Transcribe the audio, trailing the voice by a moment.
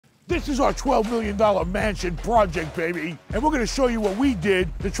This is our $12 million mansion project, baby. And we're gonna show you what we did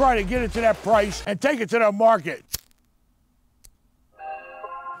to try to get it to that price and take it to the market.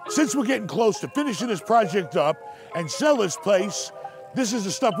 Since we're getting close to finishing this project up and sell this place, this is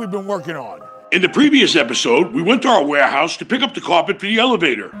the stuff we've been working on. In the previous episode, we went to our warehouse to pick up the carpet for the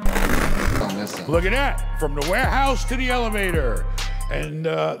elevator. Look at that, from the warehouse to the elevator. And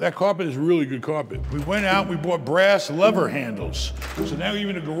that carpet is really good carpet. We went out, we bought brass lever handles. So now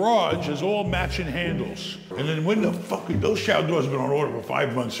even the garage has all matching handles. And then when the fuck, those shower doors have been on order for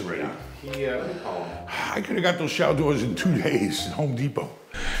 5 months already. I could have got those shower doors in 2 days at Home Depot.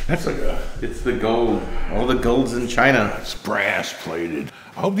 That's like it's the gold. All the gold's in China. It's brass plated.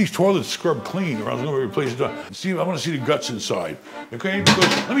 I hope these toilets scrub clean or else I'm gonna replace it. See, I wanna see the guts inside. Okay,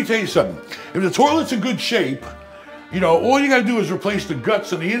 because let me tell you something. If the toilet's in good shape, you know, all you gotta do is replace the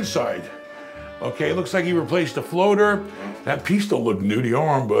guts on the inside. Okay, it looks like he replaced the floater. That piece don't look new, the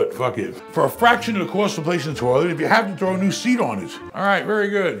arm, but fuck it. For a fraction of the cost of replacing the toilet, if you have to throw a new seat on it. All right, very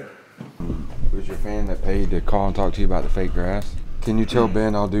good. Who's your fan that paid to call and talk to you about the fake grass? Can you tell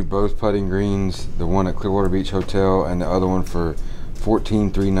Ben I'll do both putting greens, the one at Clearwater Beach Hotel and the other one for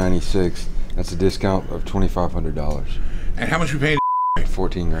 $14,396. That's a discount of $2,500. And how much we paid?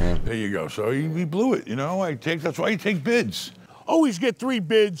 14 grand. There you go. So he blew it, you know. That's why you take bids. Always get 3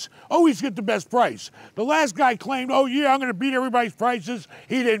 bids, always get the best price. The last guy claimed, oh yeah, I'm gonna beat everybody's prices.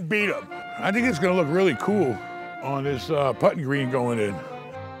 He didn't beat them. I think it's gonna look really cool on this putting green going in.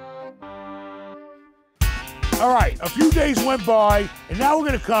 All right, a few days went by, and now we're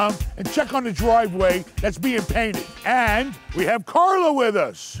gonna come and check on the driveway that's being painted. And we have Carla with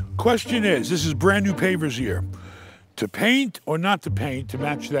us. Question is, this is brand new pavers here. To paint or not to paint to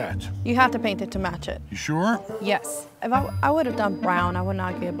match that? You have to paint it to match it. You sure? Yes. If I would have done brown, I would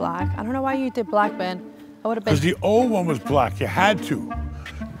not get black. I don't know why you did black, Ben. I would have been. Because the old one was black, you had to.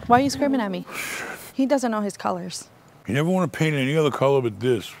 Why are you screaming at me? He doesn't know his colors. You never want to paint any other color but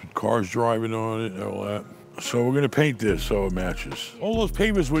this. Cars driving on it and all that. So we're gonna paint this so it matches. All those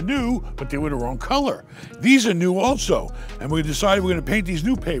pavers were new, but they were the wrong color. These are new also. And we decided we're gonna paint these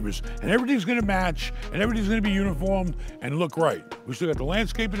new pavers and everything's gonna match and everything's gonna be uniform and look right. We still got the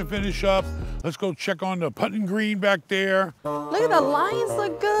landscaping to finish up. Let's go check on the putting green back there. Look at the lines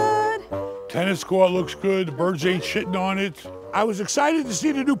look good. Tennis court looks good. The birds ain't shitting on it. I was excited to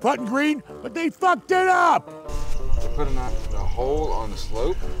see the new putting green, but they fucked it up. They're putting a hole on the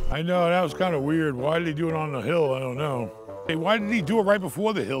slope? I know, that was kind of weird. Why did he do it on the hill? I don't know. Hey, why did he do it right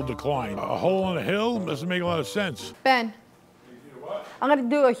before the hill declined? A hole on the hill? Doesn't make a lot of sense. Ben, I'm gonna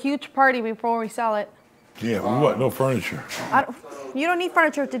do a huge party before we sell it. Yeah, what? No furniture. You don't need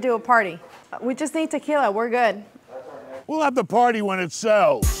furniture to do a party. We just need tequila, we're good. We'll have the party when it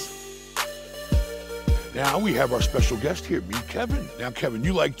sells. Now we have our special guest here, meet Kevin. Now, Kevin,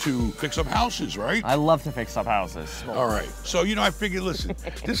 you like to fix up houses, right? I love to fix up houses. All right, so, you know, I figured, listen,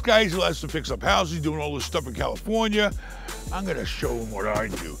 this guy likes to fix up houses, doing all this stuff in California. I'm gonna show him what I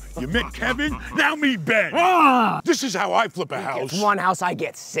do. You met Kevin, now meet Ben. This is how I flip a house. One house, I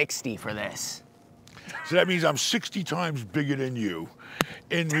get 60 for this. So that means I'm 60 times bigger than you,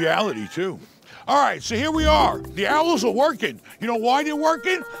 in reality, too. All right, so here we are. The owls are working. You know why they're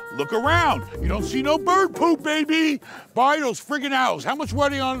working? Look around. You don't see no bird poop, baby. Buy those friggin' owls. How much were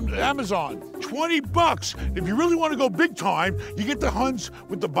they on Amazon? 20 bucks. If you really want to go big time, you get the hunts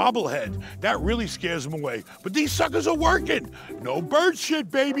with the bobblehead. That really scares them away. But these suckers are working. No bird shit,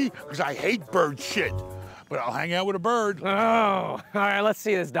 baby, because I hate bird shit. But I'll hang out with a bird. Oh, all right, let's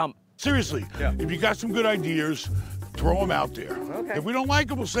see this dump. Seriously, if you got some good ideas, throw them out there. Okay. If we don't like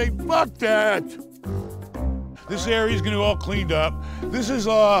them, we'll say, fuck that. This area's gonna be all cleaned up. This is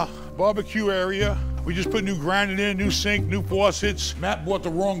a barbecue area. We just put new granite in, new sink, new faucets. Matt bought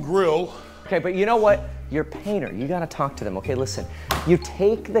the wrong grill. Okay, but you know what? You're a painter. You gotta talk to them, okay? Listen, you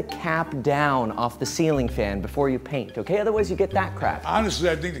take the cap down off the ceiling fan before you paint, okay? Otherwise you get that crap. Honestly,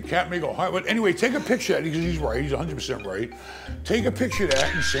 I think the cap may go high. But anyway, take a picture of that because he's right. He's 100% right. Take a picture of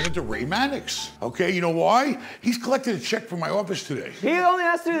that and send it to Ray Mannix. Okay, you know why? He's collected a check from my office today. He only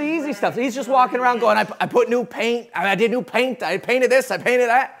has to do the easy stuff. He's just walking around going, I put new paint, I did new paint, I painted this, I painted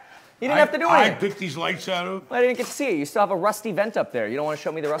that. You didn't have to do anything. I picked these lights out of. Well, I didn't get to see it. You still have a rusty vent up there. You don't want to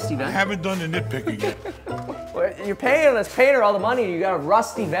show me the rusty vent? I haven't done the nitpicking yet. Well, you're paying this painter all the money. You got a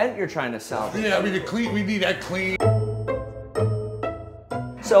rusty vent you're trying to sell. Yeah, I mean, we need that clean.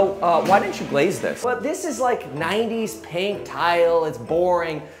 So, why didn't you glaze this? Well, this is like 90s paint tile. It's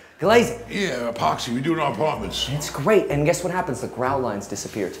boring. Glaze it. Yeah, epoxy. We do it in our apartments. It's great. And guess what happens? The grout lines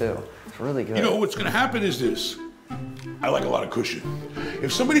disappear too. It's really good. You know, what's going to happen is this. I like a lot of cushion.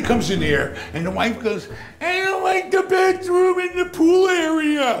 If somebody comes in there and the wife goes, I don't like the bedroom in the pool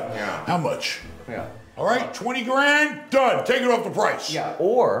area. Yeah. How much? Yeah. All right, 20 grand, done. Take it off the price. Yeah.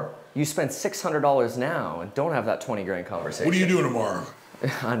 Or you spend $600 now and don't have that 20 grand conversation. What are you doing tomorrow?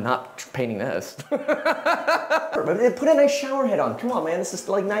 I'm not painting this. Put a nice shower head on. Come on, man. This is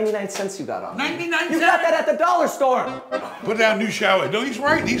like 99 cents you got on. 99 cents? You got that at the dollar store. Put down new shower. No, he's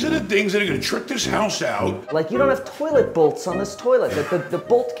right. These are the things that are going to trick this house out. Like you don't have toilet bolts on this toilet, the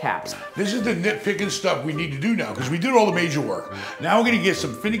bolt caps. This is the nitpicking stuff we need to do now because we did all the major work. Now we're going to get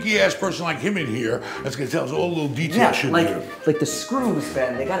some finicky ass person like him in here that's going to tell us all the little details. Yeah, like the screws,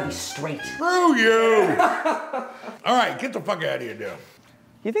 Ben. They got to be straight. Screw you. All right, get the fuck out of here now.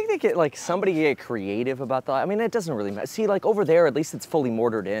 You think they get like somebody get creative about that? I mean, it doesn't really matter. See, like over there, at least it's fully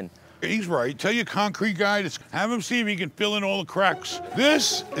mortared in. He's right. Tell your concrete guy to have him see if he can fill in all the cracks.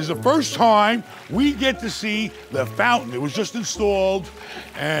 This is the first time we get to see the fountain. It was just installed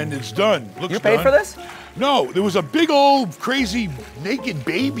and it's done. Looks You paid done. for this? No, there was a big old crazy naked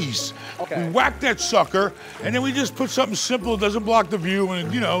babies. Okay. We whacked that sucker and then we just put something simple that doesn't block the view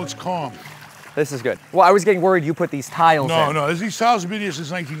and, you know, it's calm. This is good. Well, I was getting worried you put these tiles in. No, these tiles have been here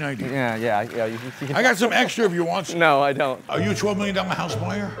since 1990. Yeah. I got some extra if you want some. No, I don't. Are you a $12 million house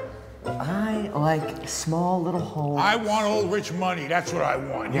buyer? I like small little homes. I want old rich money. That's what I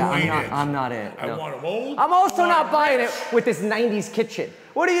want. Yeah, you ain't it. I'm not it. I want them old. I'm also not buying it with this 90s kitchen.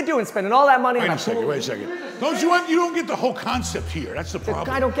 What are you doing, spending all that money on Wait a second. You don't get the whole concept here. That's the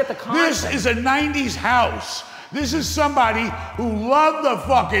problem. I don't get the concept. This is a 90s house. This is somebody who loved the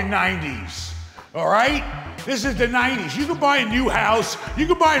fucking 90s. All right? This is the 90s. You can buy a new house, you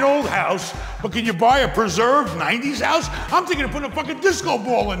can buy an old house, but can you buy a preserved 90s house? I'm thinking of putting a fucking disco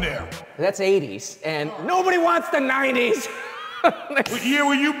ball in there. That's 80s, and nobody wants the 90s. What year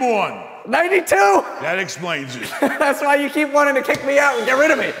were you born? 92! That explains it. That's why you keep wanting to kick me out and get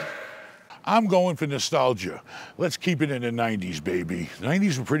rid of me. I'm going for nostalgia. Let's keep it in the 90s, baby. The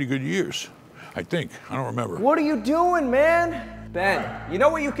 90s were pretty good years, I think. I don't remember. What are you doing, man? Ben, you know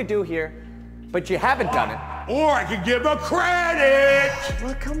what you could do here? But you haven't done it. Or I could give a credit.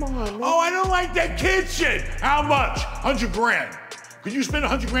 Well, come on, man. Oh, I don't like that kitchen. How much? 100 grand. Could you spend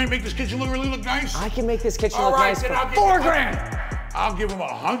 100 grand and make this kitchen really look nice? I can make this kitchen All look right, nice then for I'll give 4 you- grand. I'll give them a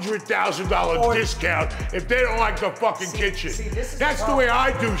 $100,000 discount if they don't like the fucking kitchen. this is That's the the way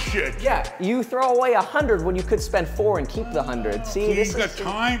I do shit. Yeah, you throw away 100 when you could spend 4 and keep the 100. See, You've got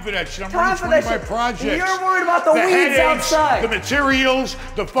time for that shit. I'm Time for running that 25 shit. projects. You're worried about the weeds headaches, outside. the materials,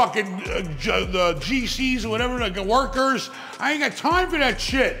 the fucking the GCs or whatever, like the workers. I ain't got time for that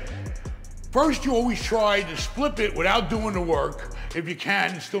shit. First, you always try to split it without doing the work, if you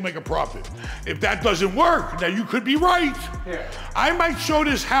can, and still make a profit. If that doesn't work, now you could be right. Yeah. I might show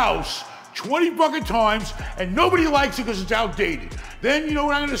this house 20 fucking times and nobody likes it because it's outdated. Then you know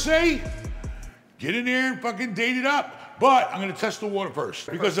what I'm gonna say? Get in there and fucking date it up. But I'm gonna test the water first.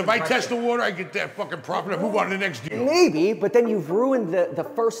 Because if I test the water, I get that fucking profit, I move on to the next deal. Maybe, but then you've ruined the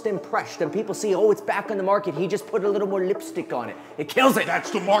first impression. And people see, oh, it's back on the market. He just put a little more lipstick on it. It kills it.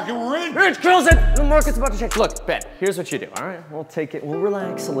 That's the market we're in. It kills it. The market's about to change. Look, Ben, here's what you do. All right, we'll take it. We'll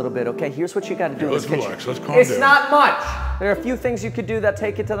relax a little bit, okay? Here's what you got to do. Let's in this relax. kitchen. Let's calm It's down. not much. There are a few things you could do that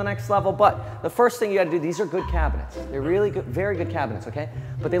take it to the next level, but the first thing you got to do, these are good cabinets. They're really good, very good cabinets, okay?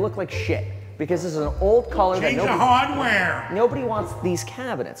 But they look like shit because this is an old color that Change the hardware. nobody wants these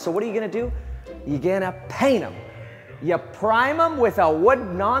cabinets. So what are you gonna do? You're gonna paint them. You prime them with a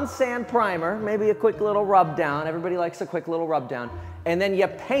wood non-sand primer, maybe a quick little rub down. Everybody likes a quick little rub down. And then you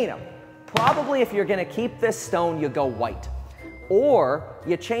paint them. Probably if you're gonna keep this stone, you go white. Or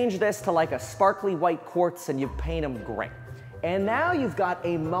you change this to like a sparkly white quartz and you paint them gray. And now you've got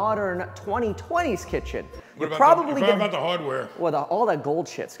a modern 2020s kitchen. What about, Probably what about the hardware? well, all that gold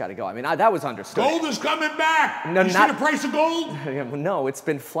shit's got to go. I mean, that was understood. Gold is coming back. No, you see not- the price of gold? No, it's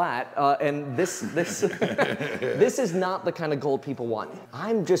been flat, and this this is not the kind of gold people want.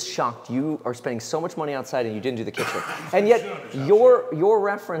 I'm just shocked you are spending so much money outside and you didn't do the kitchen, and yet your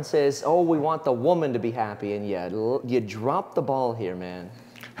reference is, oh, we want the woman to be happy, and you dropped the ball here, man.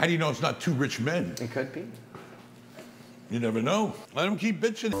 How do you know it's not two rich men? It could be. You never know. Let them keep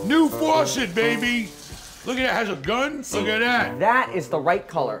bitching. New faucet, baby. Look at it, has a gun. Look at that. That is the right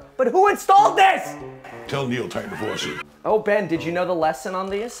color. But who installed this? Tell Neil tighten the faucet. Oh, Ben, did you know the lesson on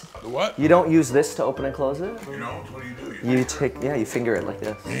these? The what? You don't use this to open and close it. You know, what do you do? You you finger it like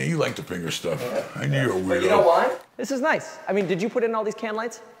this. Yeah, you like to finger stuff. I knew you were a weirdo. You know why? This is nice. I mean, did you put in all these can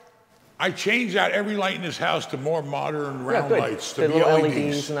lights? I changed out every light in this house to more modern round good. lights. The To little LEDs.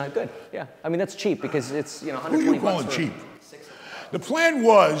 LEDs and that. Good. Yeah. I mean, that's cheap because it's, you know, Who are you 120 calling bucks. cheap? The plan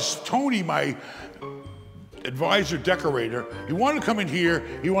was, Tony, my advisor decorator. You want to come in here,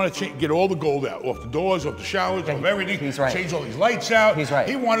 you want to get all the gold out, off the doors, off the showers, off everything. He's right. Change all these lights out. He's right.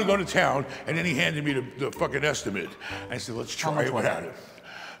 He wanted to go to town, and then he handed me the fucking estimate. I said, let's try it without it.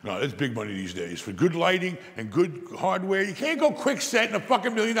 No, that's big money these days. For good lighting and good hardware, you can't go quick set in a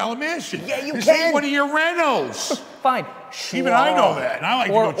fucking $1 million mansion. Yeah, you this can. ain't one of your rentals. Fine. Even I know that, and I like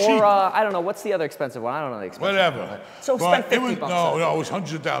to go cheap. Or I don't know, what's the other expensive one? I don't know the expensive Whatever. one. So but spend 50 bucks. No, it was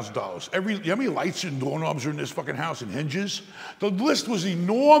hundreds of thousands of dollars. You know how many lights and doorknobs are in this fucking house and hinges? The list was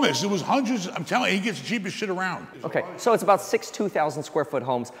enormous. It was hundreds. I'm telling you, he gets the cheapest shit around. Okay, so it's about 6 2,000 square foot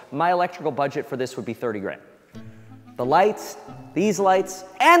homes. My electrical budget for this would be 30 grand. The lights, these lights,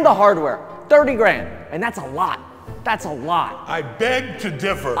 and the hardware, 30 grand. And that's a lot. That's a lot. I beg to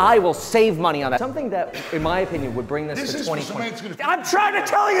differ. I will save money on that. Something that, in my opinion, would bring this to 2020. I'm trying to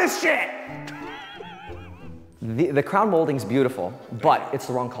tell you shit! The crown molding's beautiful, but it's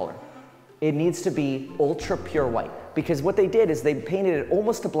the wrong color. It needs to be ultra pure white. Because what they did is they painted it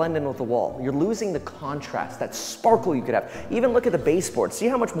almost to blend in with the wall. You're losing the contrast, that sparkle you could have. Even look at the baseboard. See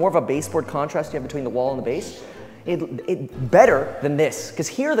how much more of a baseboard contrast you have between the wall and the base? It better than this, because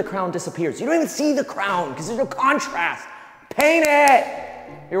here the crown disappears. You don't even see the crown, because there's no contrast. Paint it!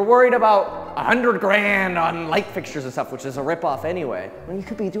 You're worried about 100 grand on light fixtures and stuff, which is a ripoff anyway. When you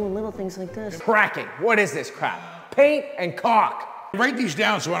could be doing little things like this. Cracking, what is this crap? Paint and caulk. Write these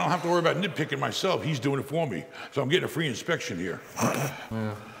down so I don't have to worry about nitpicking myself. He's doing it for me. So I'm getting a free inspection here.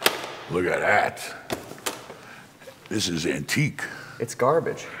 Yeah. Look at that. This is antique. It's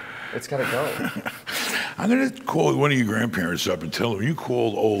garbage. It's gotta go. I'm gonna call one of your grandparents up and tell them you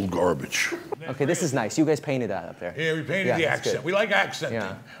called old garbage. Okay, this is nice. You guys painted that up there. Yeah, we painted the accent. Good. We like accenting.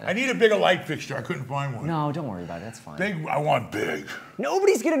 Yeah. I need a bigger light fixture. I couldn't find one. No, don't worry about it. That's fine. Big, I want big.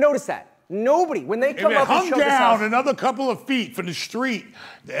 Nobody's gonna notice that. Nobody. When they come if it up and hung show this down house, another couple of feet from the street,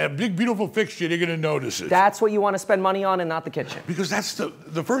 a big, beautiful fixture, they're gonna notice it. that's what you want to spend money on and not the kitchen. Because that's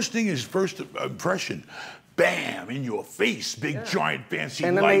the first thing is first impression. Bam, in your face, big, giant, fancy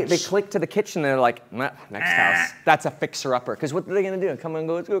and then lights. they click to the kitchen and they're like, nah, next house. That's a fixer-upper. Because what are they going to do? Come and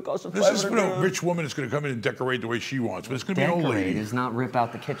go, it's going to cost us This is a rich woman that's going to come in and decorate the way she wants, but it's going to be an old lady. Decorate is not rip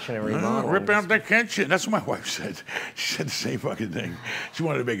out the kitchen and remodel. Rip out the kitchen. That's what my wife said. She said the same fucking thing. She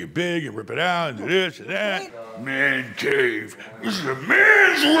wanted to make it big and rip it out and do this and that. Man cave. This is a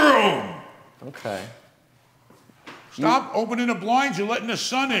man's room. Okay. Stop opening the blinds. You're letting the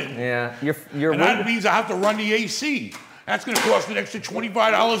sun in. Yeah. And that means I have to run the AC. That's going to cost an extra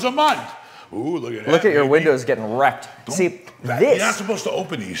 $25 a month. Ooh, look at that. Look at your windows getting wrecked. See, You're not supposed to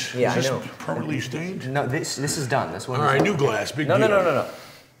open these. Yeah, is this I know. permanently stained? No, this is done. This one. All right, new glass. Big deal. No.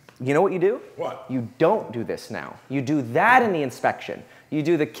 You know what you do? What? You don't do this now. You do that in the inspection. You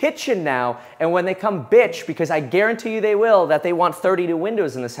do the kitchen now, and when they come bitch, because I guarantee you they will, that they want 30 new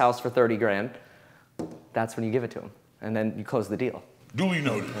windows in this house for 30 grand, that's when you give it to them. And then you close the deal. Duly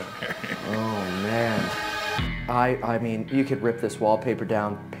noted. Oh, man. I mean, you could rip this wallpaper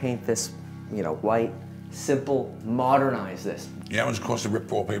down, paint this, white, simple, modernize this. Yeah, how much it cost to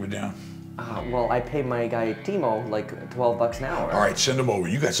rip wallpaper down? Well, I pay my guy Timo like $12 an hour. All right, send him over.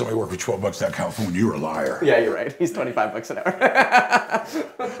 You got somebody work for $12 down California. You're a liar. Yeah, you're right. He's $25 an hour.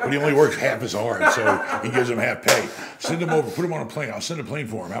 But he only works half as hard, so he gives him half pay. Send him over. Put him on a plane. I'll send a plane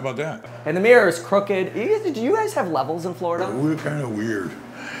for him. How about that? And the mirror is crooked. Do you guys have levels in Florida? We're kind of weird.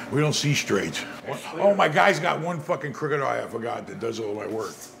 We don't see straight. Oh, my guy's got one fucking crooked eye I forgot that does all my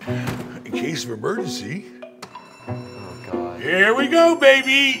work. In case of emergency. Oh, God. Here we go,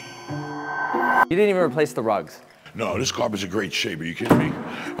 baby. You didn't even replace the rugs. No, this carpet's in great shape. Are you kidding me?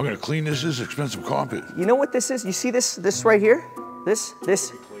 I'm gonna clean this. This is expensive carpet. You know what this is? You see this right here? This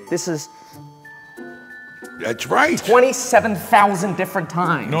is That's right. 27,000 different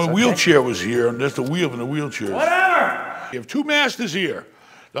times. No, the wheelchair was here, and that's the wheel in the wheelchair. Whatever. You have two masters here.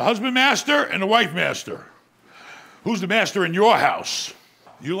 The husband master and the wife master. Who's the master in your house?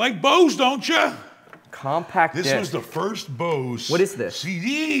 You like Bose, don't you? Compact disc. This was the first Bose. What is this?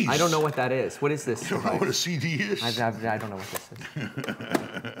 CDs. I don't know what that is. What is this? You don't know what a CD is? I don't know what this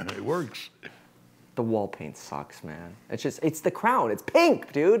is. It works. The wall paint sucks, man. It's the crown. It's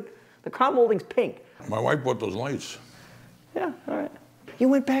pink, dude. The crown molding's pink. My wife bought those lights. Yeah, all right. You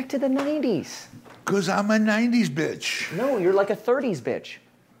went back to the 90s. Because I'm a 90s bitch. No, you're like a 30s bitch.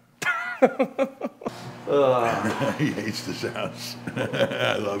 He hates this house.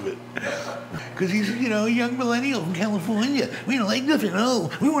 I love it. Because he's, a young millennial from California. We don't like nothing.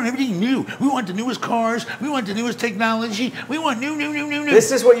 Oh, we want everything new. We want the newest cars. We want the newest technology. We want new.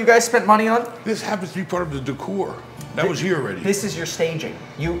 This is what you guys spent money on? This happens to be part of the decor. That was here already. This is your staging.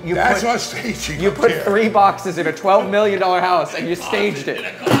 That's our staging. You put 3 boxes in a $12 million house and you staged it.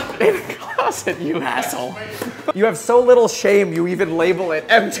 In a closet, you asshole. You have so little shame, you even label it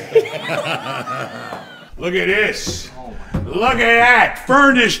empty. Look at this. Look at that.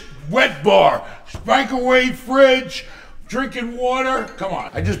 Furnished wet bar. Microwave fridge. Drinking water. Come on.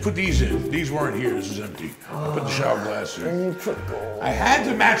 I just put these in. These weren't here. This is empty. I put the shower glass in. And you put gold. I had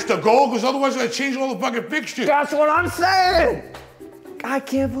to match the gold because otherwise I'd change all the fucking fixtures. That's what I'm saying. I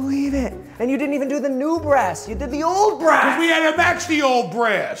can't believe it. And you didn't even do the new brass. You did the old brass. We had to match the old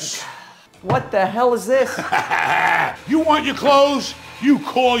brass. What the hell is this? You want your clothes? You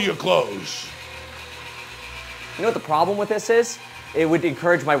call your clothes. You know what the problem with this is? It would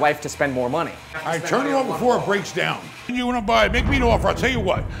encourage my wife to spend more money. I turn it off before it breaks down. You want to buy it, make me an offer. I'll tell you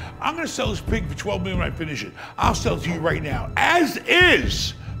what. I'm going to sell this pig for $12 million when I finish it. I'll sell it to you right now, as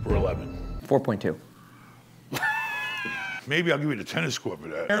is, for 11. 4.2. Maybe I'll give you the tennis court for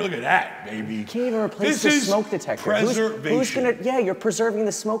that. Here, look at that, baby. You can't even replace the smoke detector. Preservation. Who's gonna, yeah, you're preserving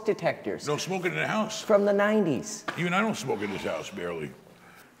the smoke detectors. No smoking in the house. From the 90s. Even I don't smoke in this house, barely.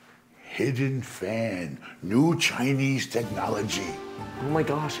 Hidden fan, new Chinese technology. Oh my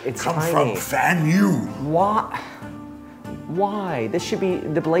gosh, it's Come tiny. from Fan Yu. Why? Why? This should be,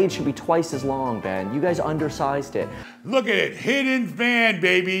 the blade should be twice as long, Ben. You guys undersized it. Look at it, hidden fan,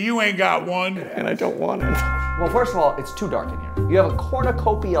 baby. You ain't got one. And I don't want it. Well, first of all, it's too dark in here. You have a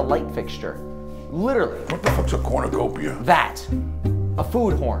cornucopia light fixture. Literally. What the fuck's a cornucopia? That. A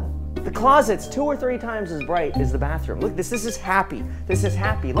food horn. The closet's 2 or 3 times as bright as the bathroom. Look, this is happy. This is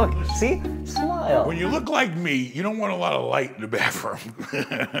happy. Look, see? Smile. When you look like me, you don't want a lot of light in the bathroom.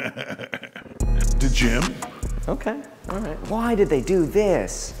 The gym. Okay, all right. Why did they do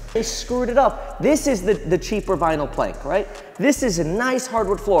this? They screwed it up. This is the cheaper vinyl plank, right? This is a nice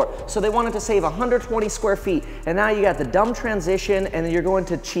hardwood floor. So they wanted to save 120 square feet, and now you got the dumb transition, and then you're going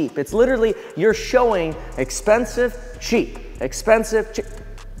to cheap. It's literally, you're showing expensive, cheap, expensive, cheap.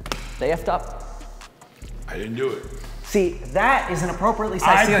 They effed up. I didn't do it. See, that is an appropriately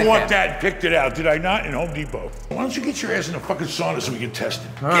sized ceiling I bought fan. that and picked it out, did I not? In Home Depot. Why don't you get your ass in the fucking sauna so we can test it?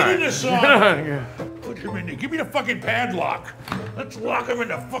 Get in the sauna. Put him in there. Give me the fucking padlock. Let's lock him in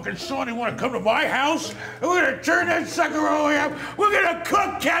the fucking sauna. You want to come to my house? And we're going to turn that sucker all the way up. We're going to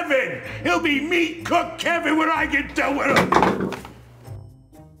cook Kevin. He'll be meat cook Kevin when I get done with him.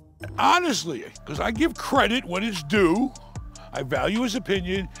 Honestly, because I give credit when it's due. I value his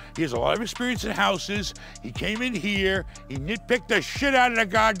opinion. He has a lot of experience in houses. He came in here. He nitpicked the shit out of the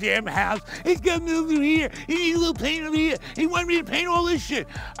goddamn house. He's got to move through here. He needs a little paint over here. He wanted me to paint all this shit.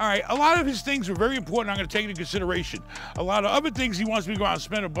 All right, a lot of his things were very important. I'm going to take into consideration. A lot of other things he wants me to go out and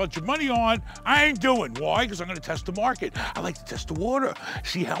spend a bunch of money on, I ain't doing. Why? Because I'm going to test the market. I like to test the water,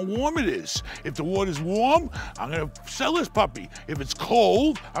 see how warm it is. If the water's warm, I'm going to sell this puppy. If it's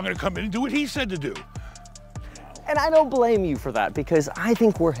cold, I'm going to come in and do what he said to do. And I don't blame you for that, because I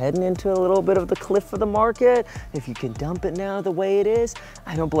think we're heading into a little bit of the cliff of the market. If you can dump it now the way it is,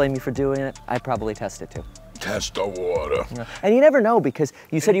 I don't blame you for doing it. I'd probably test it too. Test the water. Yeah. And you never know, because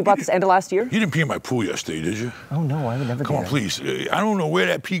you said you bought this end of last year? You didn't pee in my pool yesterday, did you? Oh no, I would never do Come on, that. please. I don't know where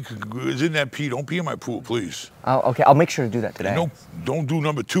that pee is in that pee. Don't pee in my pool, please. Oh, okay, I'll make sure to do that today. And don't do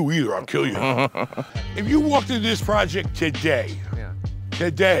number 2 either. I'll kill you. If you walked into this project today,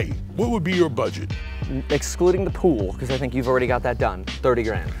 what would be your budget? Excluding the pool, because I think you've already got that done, 30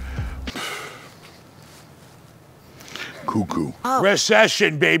 grand. Cuckoo. Oh.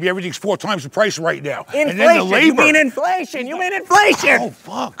 Recession, baby. Everything's 4 times the price right now. Inflation. And then the labor. You mean inflation. You mean inflation. Oh,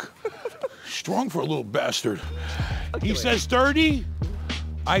 fuck. Strong for a little bastard. He says 30.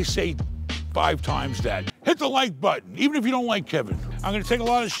 I say 5 times that. Hit the like button, even if you don't like Kevin. I'm going to take a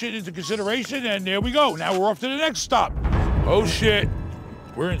lot of shit into consideration, and there we go. Now we're off to the next stop. Oh, shit.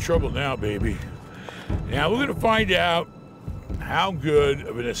 We're in trouble now, baby. Now we're going to find out how good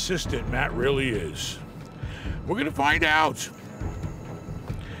of an assistant Matt really is. We're going to find out.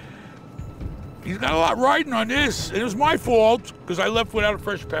 He's got a lot riding on this. It was my fault, because I left without a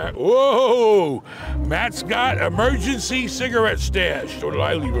fresh pack. Whoa! Matt's got emergency cigarette stash. So did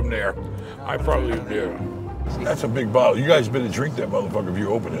I leave him there? I probably leave him there. That's a big bottle. You guys better drink that motherfucker if you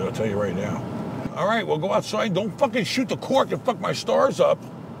open it, I'll tell you right now. All right, well, go outside. Don't fucking shoot the cork and fuck my stars up.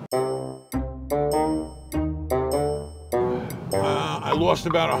 I lost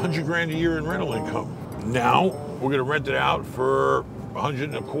about 100 grand a year in rental income. Now, we're gonna rent it out for 100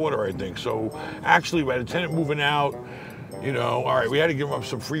 and a quarter, I think. So actually, by the tenant moving out, You know, all right, we had to give them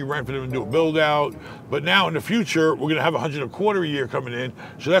some free rent for them to do a build out, but now in the future, we're gonna have 125 a year coming in,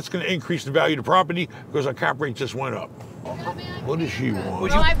 so that's gonna increase the value of the property because our cap rate just went up. What does she want?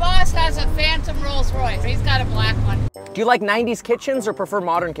 Well, my boss has a Phantom Rolls Royce. He's got a black one. Do you like 90s kitchens or prefer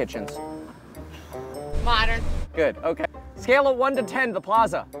modern kitchens? Modern. Good, okay. Scale of 1 to 10, the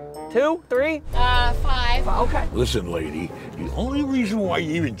plaza. 2, 3? 5. Okay. Listen, lady, the only reason why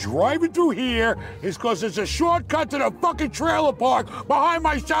you're even driving through here is because it's a shortcut to the fucking trailer park behind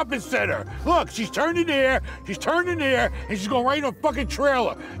my shopping center. Look, she's turning there, and she's going right in a fucking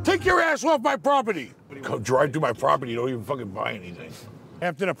trailer. Take your ass off my property. Come drive through my property, you don't even fucking buy anything.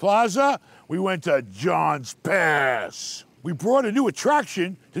 After the plaza, we went to John's Pass. We brought a new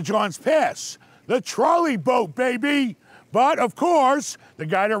attraction to John's Pass, the trolley boat, baby. But of course, the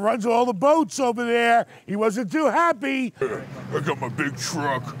guy that runs all the boats over there, he wasn't too happy. I got my big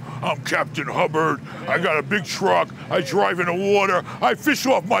truck. I'm Captain Hubbard. I got a big truck. I drive in the water. I fish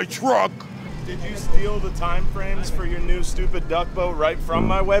off my truck. Did you steal the time frames for your new stupid duck boat right from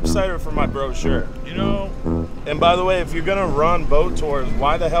my website or from my brochure? You know? And by the way, if you're gonna run boat tours,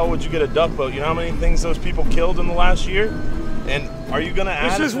 why the hell would you get a duck boat? You know how many things those people killed in the last year? And are you gonna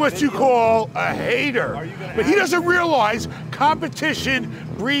add? This is what you call a hater. But he doesn't realize competition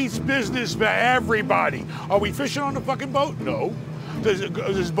breeds business for everybody. Are we fishing on the fucking boat? No.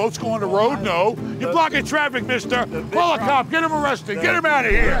 Does boats go on the road? No. You're blocking traffic, mister. Call a cop. Get him arrested. Get him out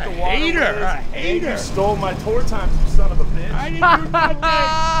of here. Hater. A hater. You stole my tour times, you son of a bitch. I didn't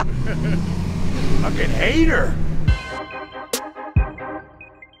do nothing. Fucking hater.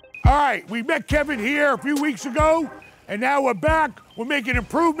 All right, we met Kevin here a few weeks ago, and now we're back. We're making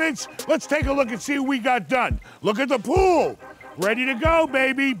improvements. Let's take a look and see what we got done. Look at the pool. Ready to go,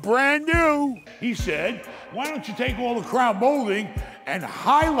 baby. Brand new. He said, why don't you take all the crown molding and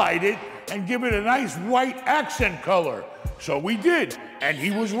highlight it and give it a nice white accent color? So we did, and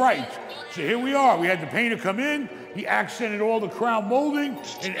he was right. So here we are. We had the painter come in. He accented all the crown molding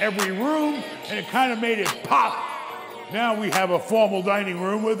in every room, and it kind of made it pop. Now we have a formal dining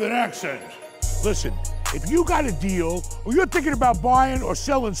room with an accent. Listen, if you got a deal or you're thinking about buying or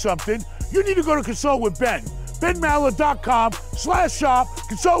selling something, you need to go to Consult with Ben. BenMallah.com/shop,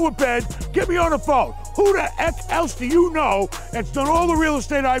 consult with Ben, get me on the phone. Who the heck else do you know that's done all the real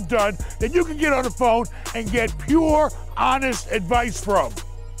estate I've done that you can get on the phone and get pure, honest advice from?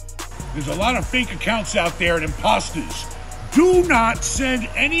 There's a lot of fake accounts out there and imposters. Do not send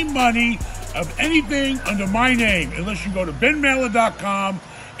any money of anything under my name unless you go to BenMallah.com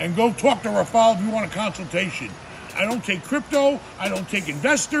and go talk to Rafal if you want a consultation. I don't take crypto, I don't take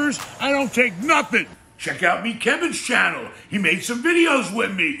investors, I don't take nothing. Check out me Kevin's channel. He made some videos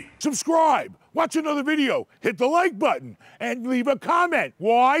with me. Subscribe, watch another video, hit the like button, and leave a comment.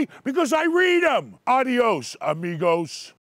 Why? Because I read them. Adios, amigos.